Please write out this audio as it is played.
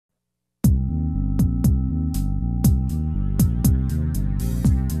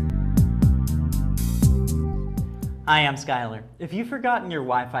Hi, I'm Skylar. If you've forgotten your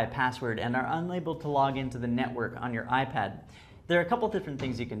Wi-Fi password and are unable to log into the network on your iPad, there are a couple different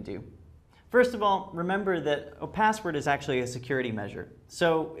things you can do. First of all, remember that a password is actually a security measure.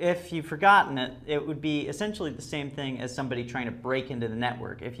 So if you've forgotten it, it would be essentially the same thing as somebody trying to break into the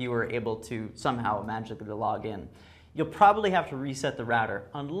network if you were able to somehow magically log in. You'll probably have to reset the router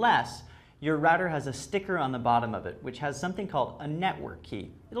unless your router has a sticker on the bottom of it which has something called a network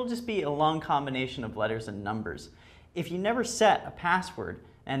key. It'll just be a long combination of letters and numbers. If you never set a password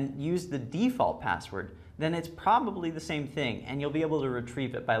and use the default password, then it's probably the same thing and you'll be able to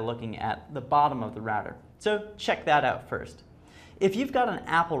retrieve it by looking at the bottom of the router. So check that out first. If you've got an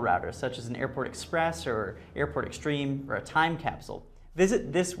Apple router, such as an Airport Express or Airport Extreme or a time capsule,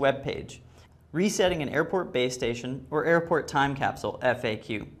 visit this webpage, Resetting an Airport Base Station or Airport Time Capsule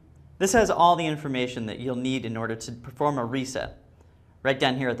FAQ. This has all the information that you'll need in order to perform a reset. Right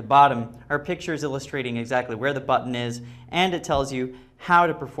down here at the bottom are pictures illustrating exactly where the button is, and it tells you how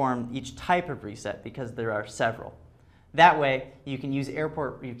to perform each type of reset because there are several. That way, you can use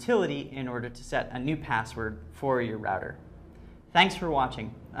Airport Utility in order to set a new password for your router. Thanks for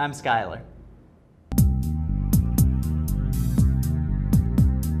watching. I'm Skylar.